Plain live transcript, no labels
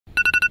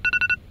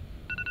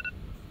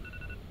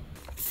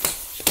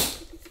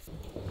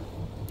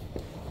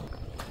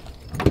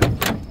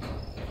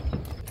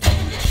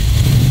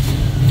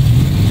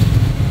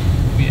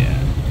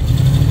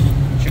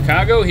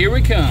Chicago, here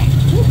we come.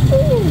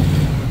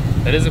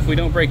 That is if we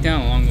don't break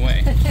down along the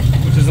way,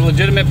 which is a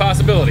legitimate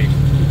possibility.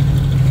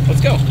 Let's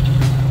go.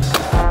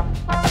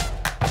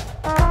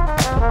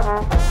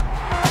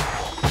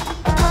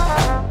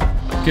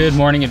 Good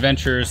morning,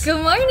 adventurers.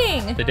 Good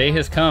morning. The day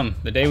has come,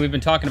 the day we've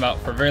been talking about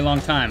for a very long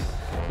time.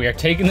 We are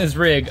taking this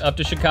rig up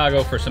to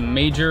Chicago for some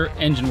major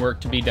engine work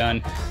to be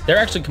done. They're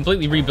actually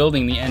completely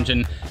rebuilding the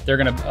engine. They're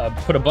gonna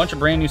put a bunch of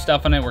brand new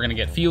stuff on it. We're gonna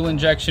get fuel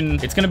injection.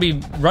 It's gonna be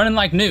running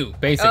like new,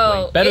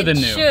 basically. Better than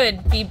new. It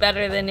should be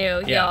better than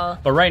new, y'all.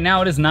 But right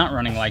now it is not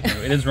running like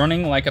new. It is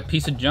running like a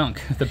piece of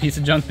junk, the piece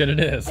of junk that it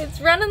is. It's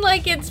running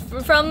like it's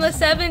from the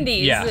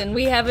 70s, and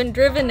we haven't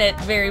driven it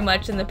very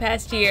much in the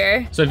past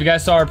year. So if you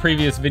guys saw our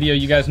previous video,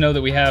 you guys know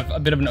that we have a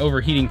bit of an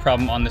overheating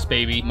problem on this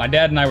baby. My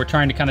dad and I were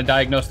trying to kind of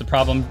diagnose the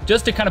problem,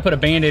 just to kind of put a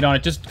band-aid on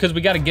it, just because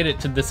we got to get it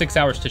to the 6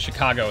 hours to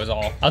Chicago is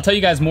all. I'll tell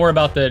you guys more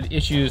about the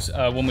issues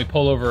when we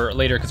pull over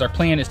later, because our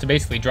plan is to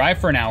basically drive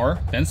for an hour,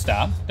 then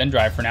stop, then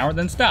drive for an hour,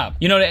 then stop.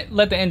 You know, to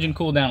let the engine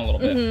cool down a little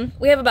bit.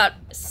 We have about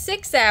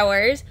 6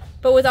 hours,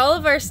 but with all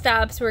of our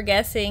stops, we're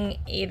guessing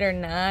 8 or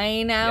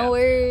 9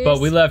 hours.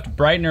 But we left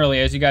bright and early,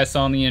 as you guys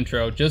saw in the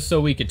intro, just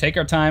so we could take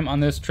our time on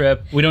this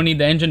trip. We don't need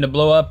the engine to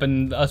blow up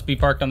and us be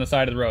parked on the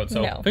side of the road.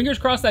 So fingers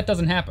crossed that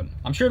doesn't happen.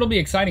 I'm sure it'll be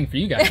exciting for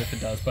you guys if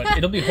it does, but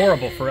it'll be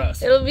horrible for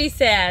us. It'll be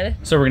sad.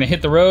 So we're gonna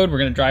hit the road, we're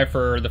gonna drive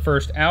for the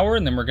first hour,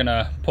 and then we're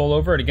gonna pull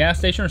over at a gas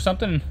station or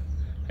something.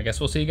 I guess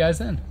we'll see you guys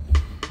then.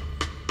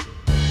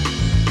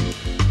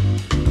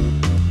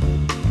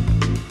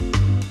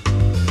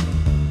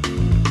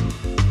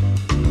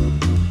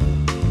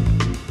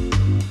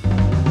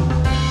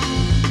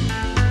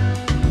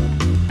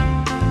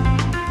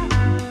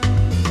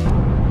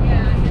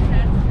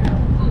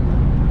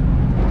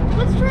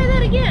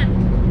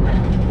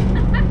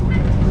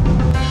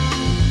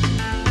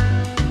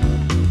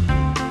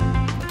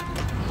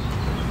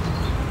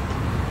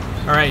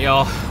 All right,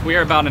 y'all, we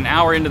are about an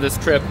hour into this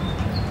trip.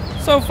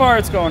 So far,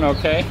 it's going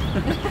okay.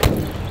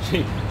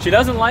 She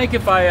doesn't like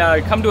if I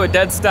come to a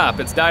dead stop.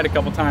 It's died a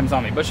couple times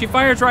on me, but she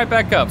fires right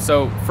back up.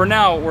 So for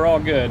now, we're all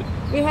good.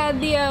 We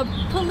had the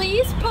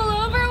police pull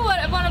over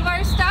at one of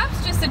our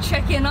stops just to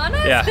check in on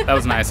us. Yeah, that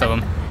was nice of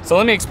them. So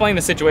let me explain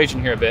the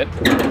situation here a bit.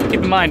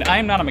 Keep in mind, I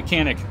am not a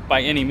mechanic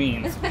by any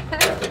means.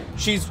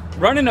 She's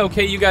running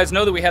okay. You guys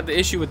know that we had the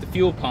issue with the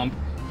fuel pump.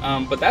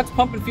 But that's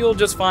pumping fuel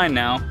just fine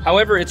now.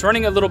 However, it's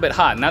running a little bit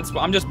hot, and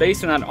I'm just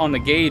basing that on the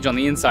gauge on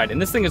the inside.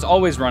 And this thing has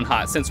always run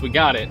hot since we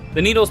got it.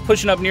 The needle's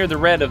pushing up near the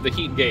red of the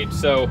heat gauge,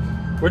 so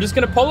we're just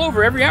gonna pull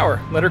over every hour,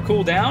 let her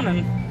cool down,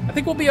 and I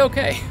think we'll be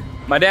okay.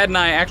 My dad and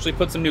I actually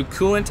put some new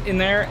coolant in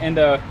there, and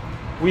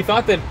we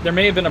thought that there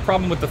may have been a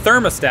problem with the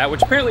thermostat,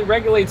 which apparently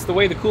regulates the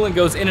way the coolant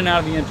goes in and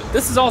out of the engine.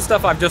 This is all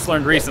stuff I've just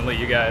learned recently,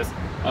 you guys.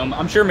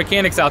 I'm sure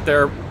mechanics out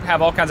there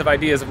have all kinds of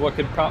ideas of what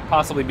could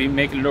possibly be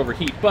making it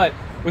overheat, but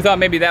we thought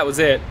maybe that was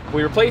it.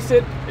 We replaced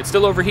it. It's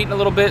still overheating a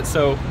little bit,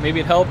 so maybe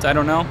it helped. I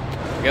don't know.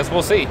 I guess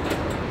we'll see.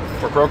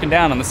 We're broken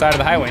down on the side of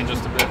the highway in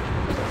just a bit.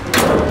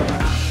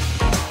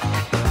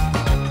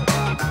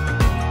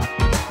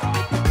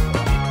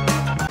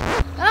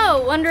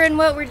 Oh, wondering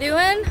what we're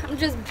doing? I'm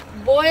just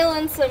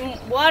boiling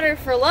some water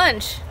for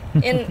lunch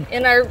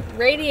in our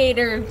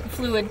radiator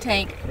fluid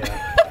tank.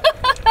 Yeah.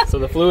 So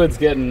the fluid's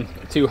getting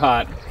too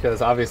hot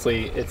because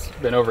obviously it's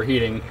been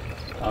overheating.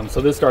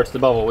 So this starts to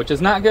bubble, which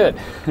is not good.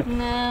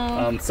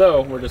 No.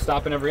 So we're just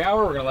stopping every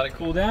hour. We're gonna let it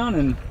cool down,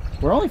 and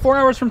we're only 4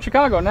 hours from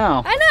Chicago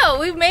now. I know,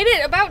 we've made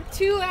it about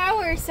 2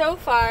 hours so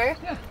far.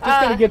 Yeah, just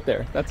gotta get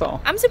there, that's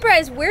all. I'm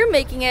surprised we're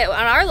making it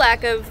on our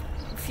lack of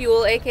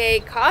fuel, aka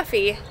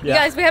coffee. Yeah. You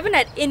guys, we haven't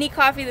had any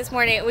coffee this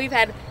morning. We've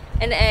had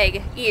an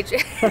egg each.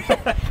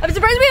 I'm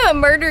surprised we haven't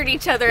murdered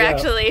each other,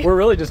 actually. We're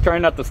really just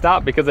trying not to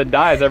stop because it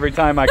dies every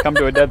time I come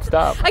to a dead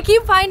stop. I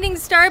keep finding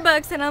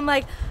Starbucks and I'm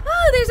like,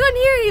 oh, there's one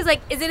here. And he's like,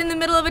 is it in the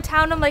middle of a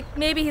town? I'm like,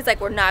 maybe. He's like,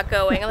 we're not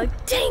going. I'm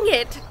like, dang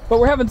it. But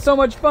we're having so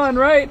much fun,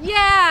 right?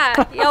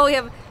 Yeah. Yo, we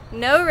have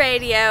no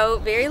radio,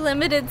 very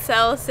limited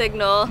cell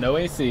signal. No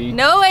AC.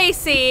 No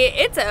AC.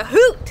 It's a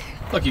hoot.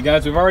 Look, you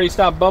guys, we've already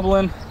stopped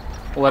bubbling.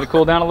 We'll let it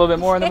cool down a little bit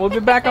more and then we'll be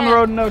back on the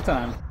road in no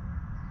time.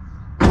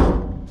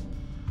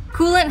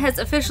 Coolant has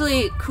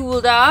officially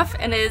cooled off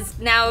and is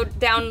now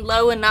down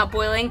low and not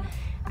boiling.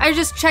 I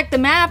just checked the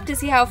map to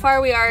see how far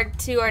we are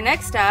to our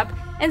next stop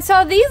and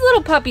saw these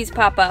little puppies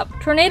pop up.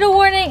 Tornado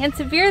warning and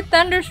severe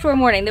thunderstorm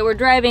warning that we're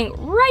driving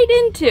right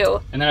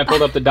into. And then I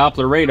pulled up the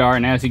Doppler radar,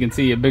 and as you can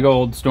see, a big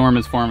old storm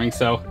is forming,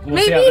 so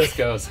we'll see how this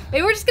goes.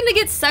 Maybe we're just gonna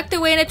get sucked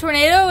away in a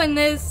tornado and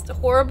this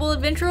horrible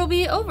adventure will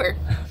be over.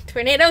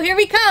 Tornado, here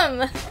we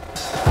come.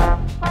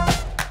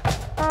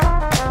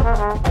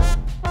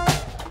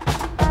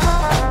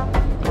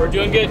 We're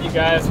doing good, you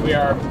guys. We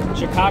are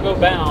Chicago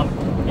bound,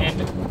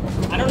 and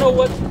I don't know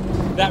what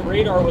that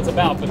radar was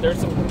about, but there's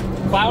some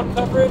cloud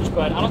coverage,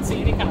 but I don't see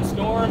any kind of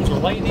storms or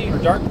lightning or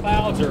dark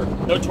clouds or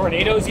no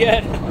tornadoes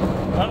yet.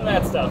 None of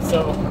that stuff.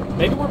 So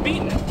maybe we're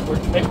beating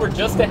it. Maybe we're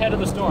just ahead of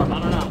the storm. I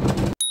don't know.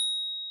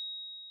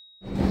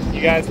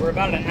 You guys, we're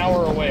about an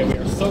hour away. We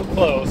are so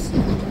close,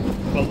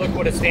 but look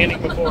what is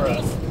standing before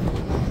us.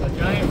 A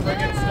giant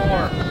friggin'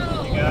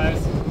 storm. You you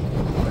guys.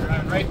 We're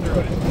driving right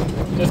through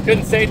it. Just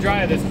couldn't stay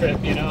dry this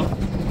trip, you know.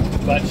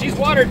 But she's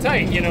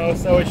watertight, you know,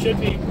 so it should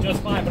be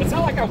just fine. But it's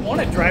not like I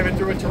want to drive it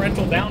through a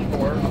torrential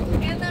downpour.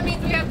 And that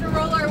means we have to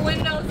roll our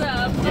windows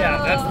up.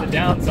 Yeah, that's the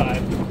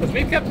downside. Because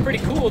we've kept pretty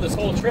cool this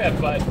whole trip,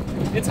 but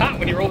it's hot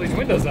when you roll these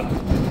windows up.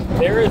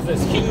 There is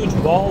this huge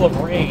wall of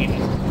rain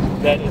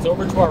that is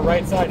over to our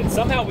right side, and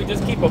somehow we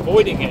just keep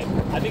avoiding it.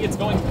 I think it's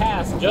going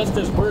past just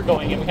as we're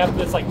going, and we have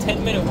this like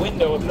 10-minute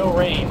window of no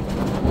rain.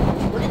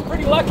 We're getting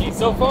pretty lucky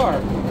so far.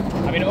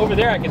 I mean, over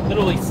there I can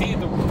literally see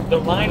the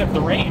line of the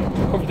rain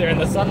over there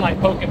and the sunlight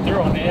poking through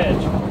on the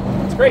edge.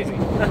 It's crazy.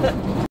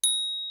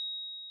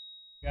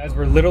 Guys,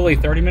 we're literally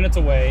 30 minutes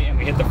away, and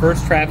we hit the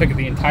first traffic of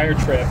the entire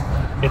trip.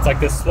 It's like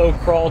this slow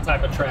crawl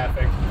type of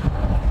traffic,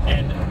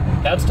 and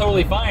that's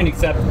totally fine,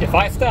 except if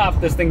I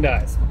stop, this thing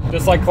dies,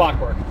 just like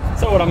clockwork.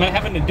 So what I'm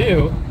having to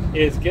do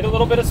is get a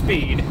little bit of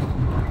speed,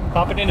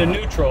 pop it into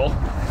neutral,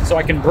 so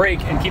I can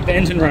brake and keep the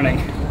engine running.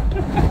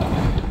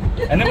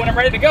 And then when I'm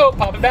ready to go,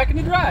 pop it back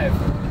into drive.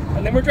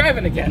 And then we're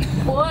driving again.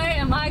 Boy,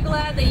 am I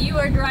glad that you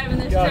are driving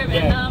this trip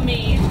and not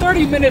me.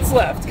 30 minutes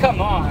left,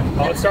 come on.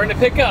 Oh, it's starting to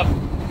pick up.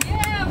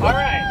 Yeah, all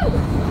right.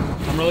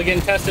 I'm really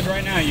getting tested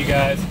right now, you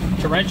guys.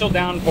 Torrential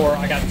downpour,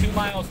 I got 2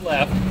 miles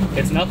left.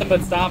 It's nothing but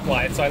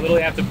stoplight, so I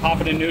literally have to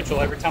pop it in neutral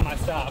every time I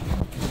stop.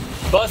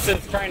 Bus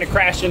is trying to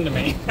crash into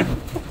me.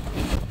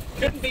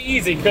 Couldn't be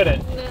easy, could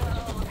it?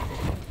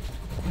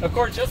 No. Of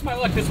course, just my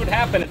luck, this would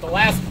happen at the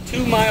last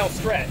 2-mile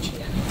stretch.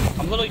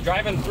 I'm literally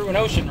driving through an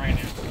ocean right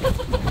now.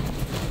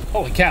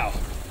 Holy cow,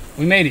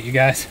 we made it, you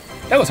guys.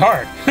 That was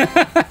hard.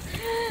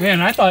 Man,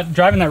 I thought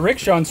driving that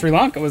rickshaw in Sri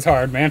Lanka was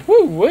hard, man.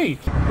 Woo-wee.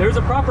 There's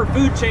a proper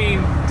food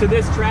chain to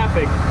this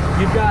traffic.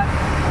 You've got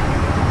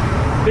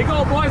big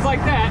old boys like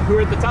that who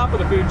are at the top of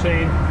the food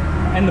chain,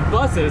 and the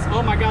buses,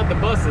 oh my God, the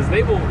buses,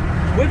 they will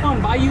whip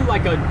on by you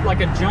like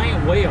a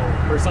giant whale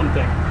or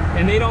something,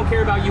 and they don't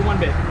care about you one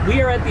bit.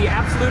 We are at the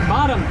absolute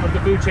bottom of the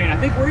food chain. I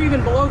think we're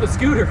even below the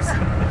scooters.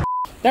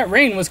 That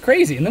rain was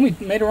crazy, and then we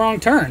made a wrong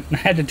turn. I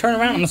had to turn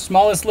around on the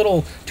smallest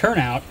little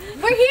turnout.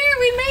 We're here,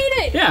 we made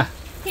it. Yeah.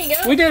 Here you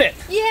go. We did it.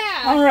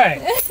 Yeah. All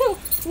right.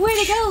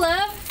 Way to go,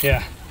 love.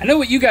 Yeah. I know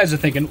what you guys are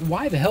thinking.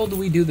 Why the hell do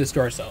we do this to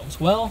ourselves?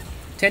 Well,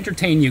 to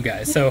entertain you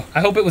guys. So I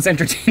hope it was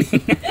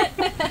entertaining.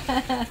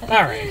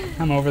 All right.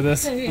 I'm over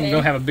this. Okay. I'm gonna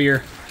go have a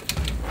beer.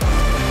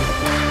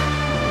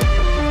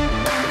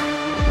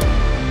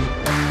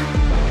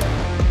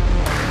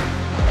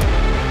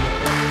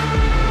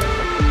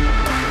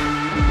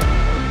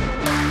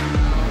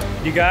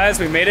 You guys,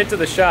 we made it to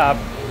the shop.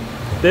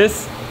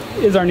 This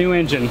is our new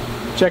engine.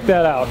 Check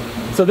that out.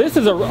 So this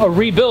is a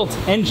rebuilt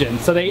engine.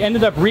 So they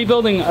ended up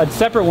rebuilding a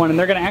separate one, and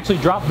they're gonna actually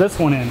drop this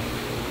one in.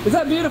 Is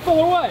that beautiful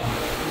or what?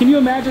 Can you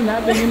imagine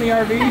that being in the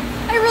RV?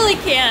 I really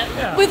can't.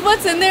 Yeah. With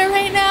what's in there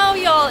right now,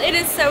 y'all, it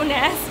is so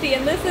nasty,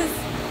 and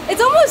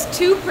it's almost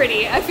too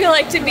pretty, I feel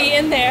like, to be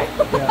in there.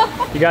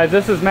 Yeah. You guys,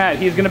 this is Matt.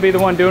 He's gonna be the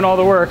one doing all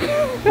the work.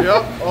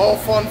 Yep, all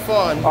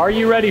fun. Are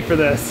you ready for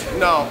this?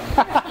 No.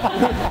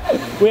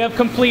 We have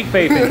complete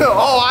faith in you.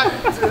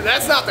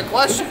 That's not the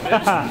question.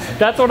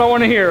 That's what I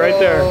want to hear right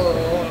there.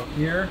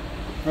 Here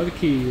are the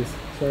keys,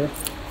 sir.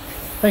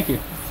 Thank you.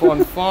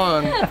 Fun.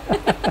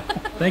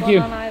 Thank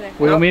you.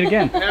 We will meet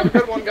again. Have a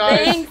good one,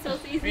 guys. Thanks, we'll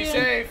see you soon. Be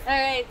safe. All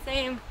right,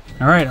 same.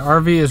 All right,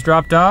 RV is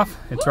dropped off.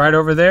 It's right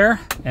over there,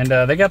 and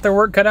they got their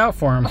work cut out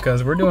for them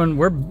because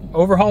we're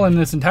overhauling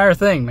this entire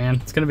thing, man.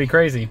 It's gonna be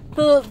crazy.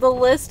 The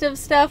list of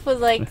stuff was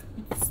like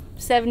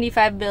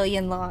 75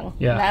 billion long.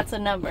 Yeah. That's a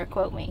number,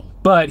 quote me.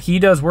 But he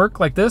does work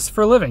like this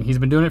for a living. He's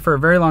been doing it for a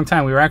very long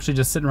time. We were actually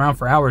just sitting around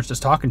for hours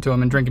just talking to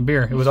him and drinking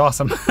beer. It was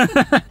awesome.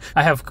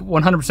 I have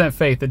 100%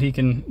 faith that he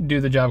can do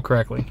the job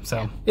correctly.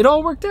 So it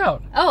all worked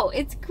out. Oh,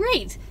 it's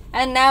great.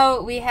 And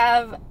now we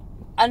have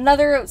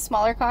another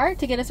smaller car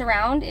to get us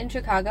around in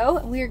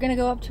Chicago. We are going to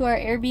go up to our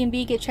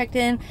Airbnb, get checked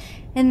in,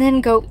 and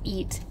then go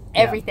eat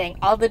everything,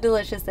 all the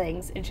delicious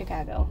things in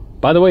Chicago.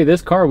 By the way,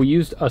 this car, we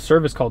used a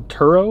service called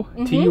Turo,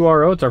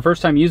 T-U-R-O. It's our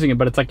first time using it,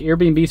 but it's like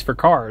Airbnbs for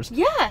cars.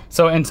 Yeah.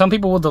 So, and some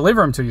people will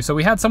deliver them to you. So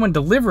we had someone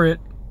deliver it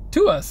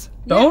to us.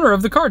 The owner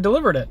of the car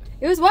delivered it.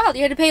 It was wild.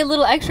 You had to pay a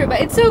little extra,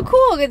 but it's so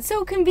cool. It's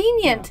so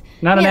convenient. Yeah.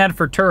 Not an ad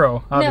for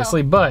Turo,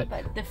 obviously, no,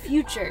 but the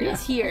future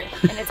is here,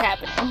 and it's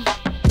happening.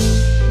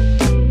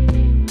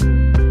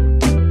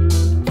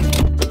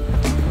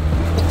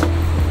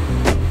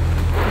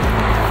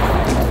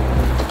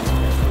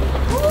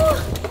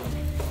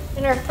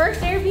 In our first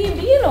Airbnb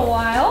in a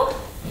while.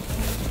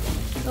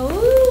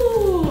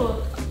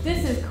 Ooh,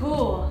 this is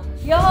cool.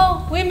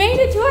 Y'all, we made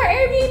it to our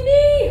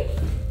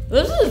Airbnb.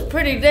 This is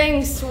pretty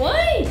dang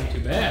sweet. Not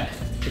too bad.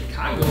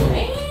 Chicago.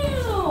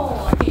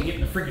 Wow. I can't get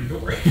in the freaking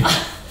door.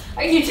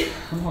 Are you?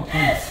 Come on,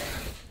 please.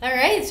 All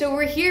right, so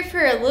we're here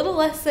for a little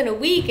less than a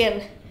week,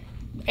 and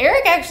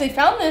Eric actually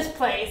found this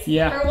place.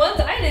 Yeah. For once,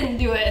 I didn't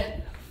do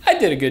it. I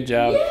did a good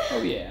job. Yeah.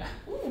 Oh yeah.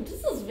 Ooh,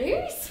 this is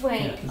very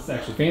swank. Yeah, this is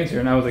actually fancier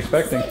than I was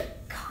expecting. It's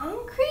like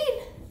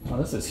concrete. Oh,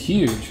 this is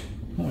huge.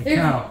 Holy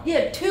cow.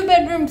 Yeah, 2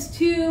 bedrooms,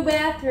 2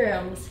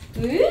 bathrooms.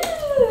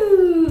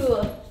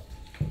 Ooh.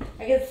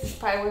 I guess this is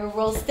probably where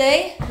we'll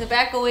stay. The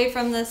back away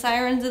from the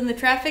sirens and the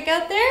traffic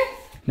out there.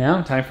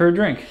 Now, time for a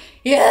drink.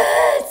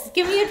 Yes!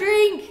 Give me a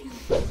drink!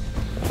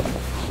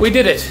 We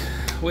did it.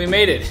 We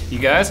made it, you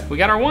guys. We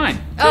got our wine.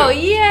 Too. Oh,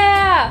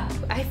 yeah!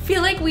 I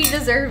feel like we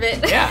deserve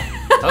it. Yeah.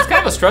 That was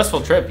kind of a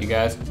stressful trip, you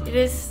guys. It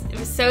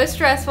was so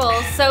stressful,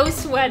 so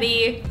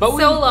sweaty, But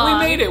so long.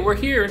 we made it. We're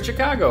here in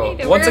Chicago. Made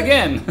it. Once We're-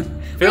 again.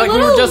 Feel like we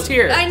were just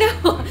here. I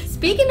know.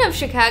 Speaking of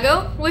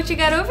Chicago, what you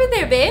got over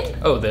there, babe?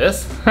 Oh,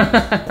 this?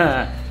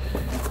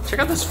 Check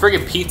out this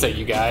friggin' pizza,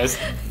 you guys.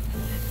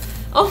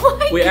 Oh my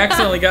god. We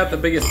accidentally got the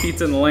biggest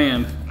pizza in the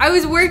land. I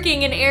was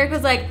working and Eric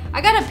was like,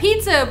 I got a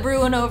pizza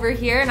brewing over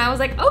here. And I was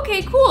like,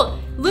 okay, cool.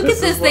 Look This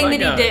at this is what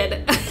thing I that got.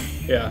 he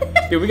did.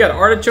 Yeah. Dude, we got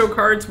artichoke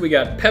hearts, we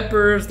got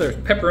peppers, there's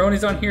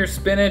pepperonis on here,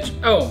 spinach.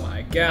 Oh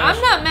my gosh.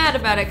 I'm not mad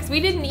about it because we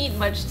didn't eat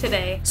much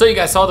today. So you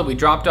guys saw that we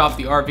dropped off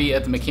the RV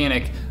at the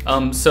mechanic.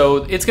 So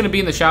it's gonna be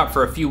in the shop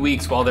for a few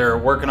weeks while they're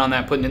working on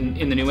that, putting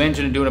in the new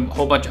engine and doing a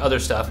whole bunch of other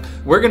stuff.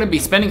 We're gonna be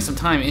spending some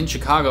time in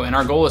Chicago, and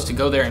our goal is to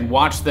go there and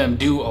watch them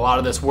do a lot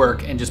of this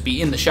work and just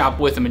be in the shop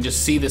with them and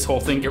just see this whole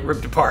thing get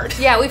ripped apart.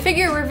 Yeah, we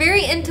figure we're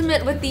very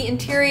intimate with the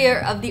interior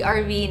of the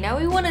RV. Now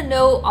we want to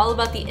know all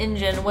about the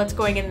engine, what's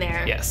going in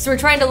there. Yes. So we're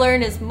trying to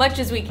learn as much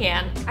as we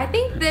can. I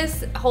think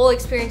this whole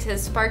experience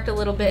has sparked a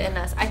little bit in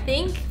us. I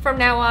think from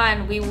now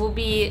on we will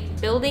be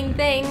building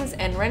things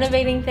and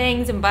renovating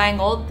things and buying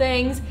old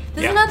things.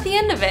 This is not the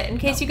end of it. In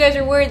case you guys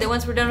are worried that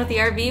once we're done with the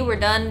RV, we're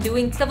done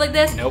doing stuff like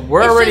this. Nope,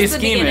 we're It's already just the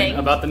scheming beginning.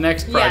 about the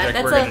next project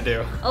that's we're gonna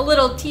do. a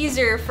little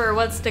teaser for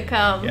what's to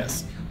come.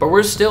 Yes. But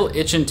we're still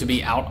itching to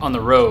be out on the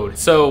road.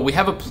 So we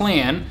have a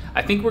plan.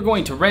 I think we're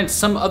going to rent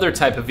some other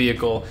type of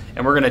vehicle,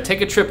 and we're gonna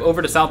take a trip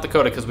over to South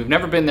Dakota because we've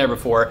never been there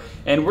before,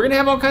 and we're gonna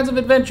have all kinds of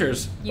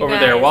adventures You over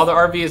there guys. while the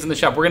RV is in the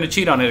shop. We're gonna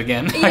cheat on it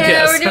again, I Yeah,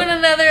 guess. we're doing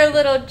another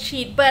little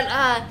cheat, but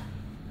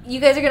you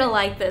guys are gonna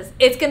like this.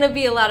 It's gonna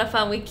be a lot of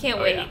fun. We can't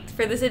wait yeah.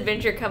 for this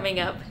adventure coming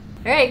up.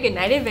 All right, good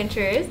night,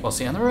 adventurers. We'll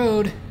see you on the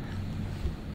road.